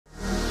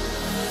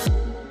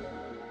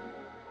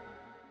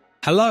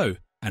Hello,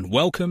 and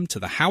welcome to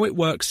the How It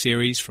Works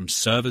series from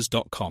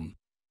Servers.com.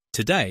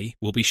 Today,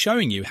 we'll be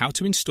showing you how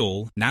to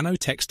install Nano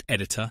text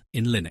editor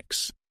in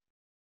Linux.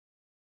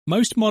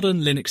 Most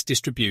modern Linux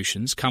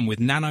distributions come with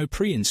Nano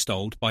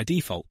pre-installed by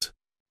default.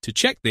 To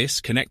check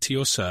this, connect to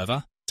your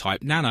server,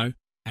 type Nano,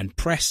 and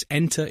press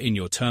Enter in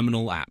your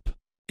terminal app.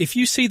 If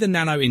you see the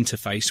Nano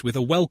interface with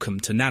a Welcome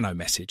to Nano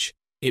message,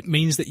 it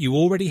means that you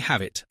already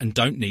have it and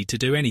don't need to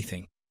do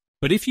anything.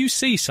 But if you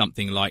see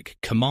something like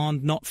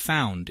Command Not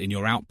Found in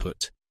your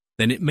output,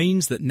 then it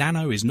means that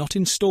Nano is not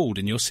installed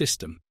in your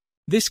system.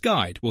 This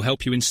guide will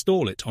help you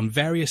install it on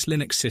various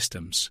Linux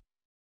systems.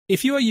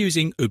 If you are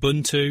using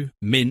Ubuntu,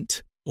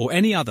 Mint, or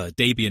any other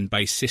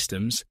Debian-based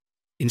systems,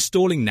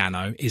 installing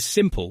Nano is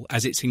simple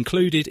as it's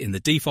included in the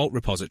default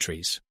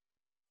repositories.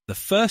 The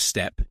first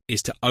step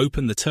is to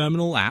open the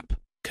terminal app,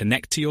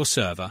 connect to your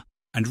server,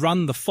 and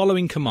run the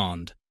following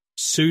command,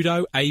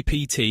 sudo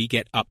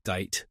apt-get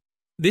update.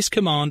 This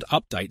command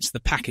updates the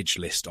package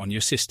list on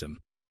your system.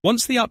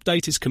 Once the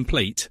update is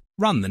complete,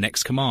 run the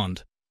next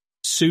command,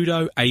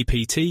 sudo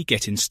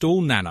apt-get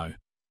install nano.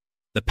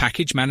 The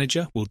package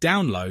manager will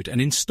download and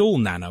install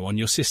Nano on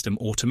your system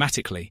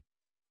automatically.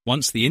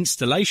 Once the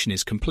installation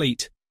is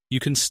complete,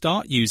 you can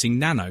start using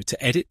Nano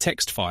to edit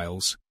text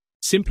files.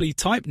 Simply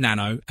type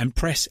Nano and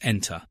press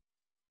Enter.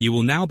 You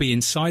will now be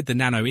inside the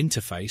Nano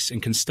interface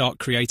and can start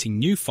creating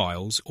new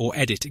files or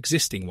edit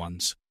existing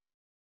ones.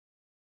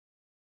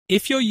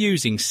 If you're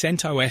using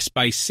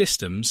CentOS-based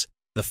systems,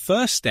 the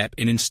first step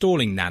in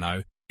installing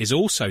Nano is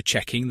also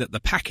checking that the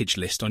package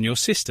list on your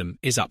system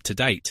is up to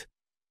date.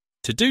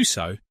 To do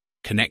so,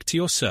 connect to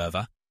your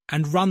server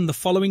and run the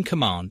following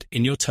command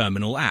in your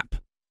terminal app,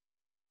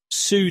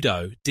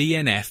 sudo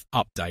dnf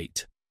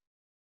update.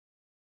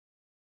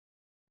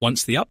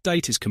 Once the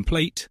update is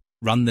complete,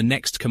 run the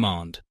next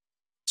command,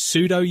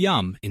 sudo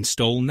yum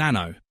install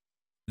nano.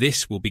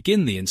 This will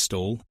begin the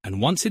install, and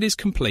once it is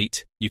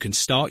complete, you can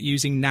start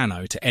using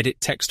Nano to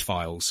edit text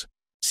files.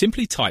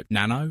 Simply type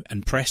Nano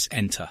and press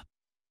Enter.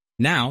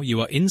 Now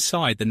you are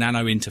inside the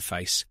Nano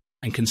interface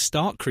and can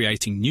start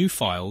creating new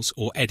files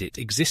or edit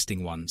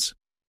existing ones.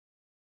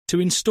 To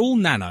install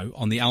Nano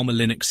on the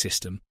AlmaLinux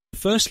system,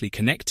 firstly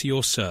connect to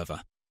your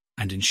server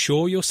and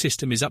ensure your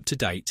system is up to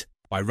date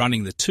by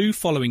running the two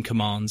following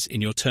commands in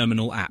your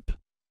terminal app,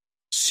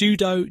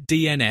 sudo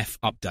dnf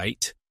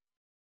update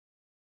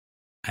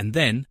and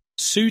then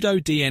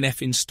sudo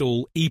dnf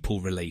install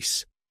EPEL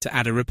release to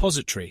add a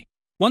repository.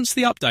 Once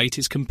the update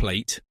is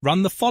complete,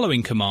 run the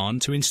following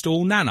command to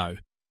install Nano,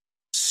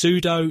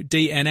 sudo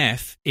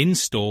dnf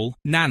install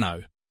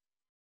nano.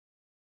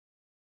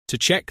 To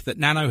check that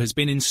Nano has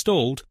been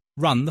installed,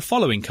 run the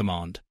following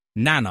command,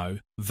 nano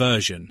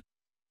version.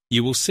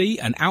 You will see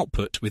an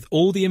output with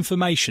all the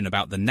information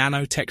about the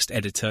Nano text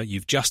editor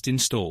you've just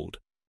installed.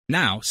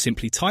 Now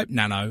simply type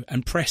Nano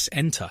and press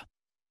Enter.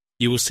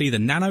 You will see the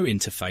Nano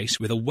interface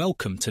with a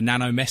Welcome to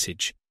Nano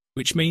message,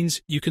 which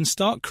means you can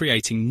start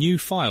creating new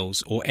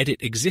files or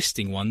edit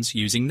existing ones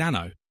using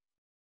Nano.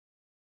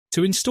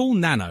 To install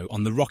Nano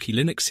on the Rocky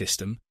Linux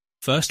system,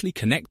 firstly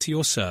connect to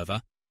your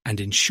server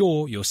and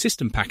ensure your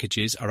system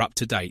packages are up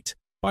to date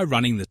by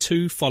running the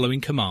two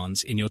following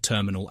commands in your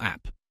terminal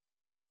app,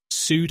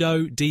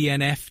 sudo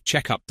dnf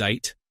check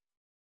update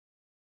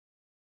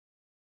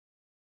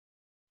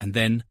and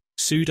then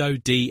sudo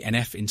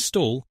dnf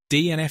install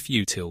dnf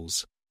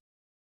utils.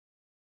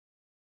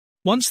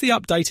 Once the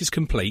update is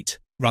complete,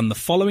 run the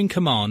following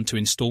command to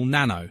install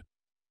Nano,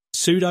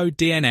 sudo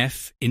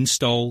dnf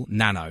install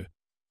nano.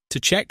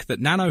 To check that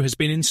Nano has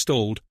been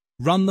installed,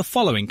 run the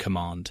following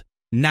command,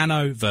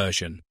 nano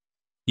version.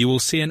 You will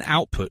see an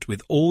output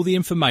with all the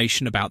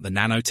information about the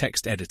Nano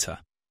text editor.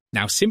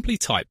 Now simply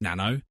type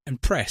Nano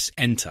and press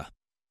Enter.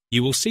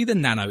 You will see the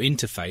Nano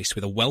interface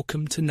with a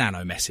Welcome to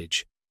Nano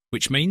message,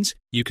 which means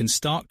you can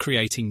start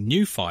creating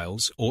new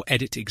files or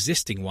edit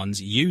existing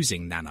ones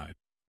using Nano.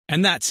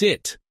 And that's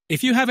it.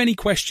 If you have any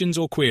questions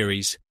or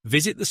queries,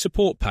 visit the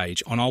support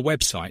page on our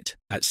website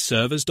at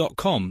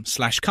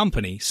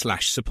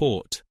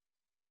servers.com/company/support.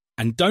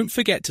 And don't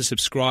forget to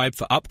subscribe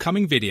for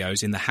upcoming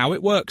videos in the How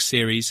It Works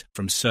series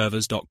from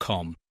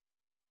Servers.com.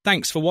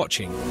 Thanks for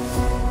watching.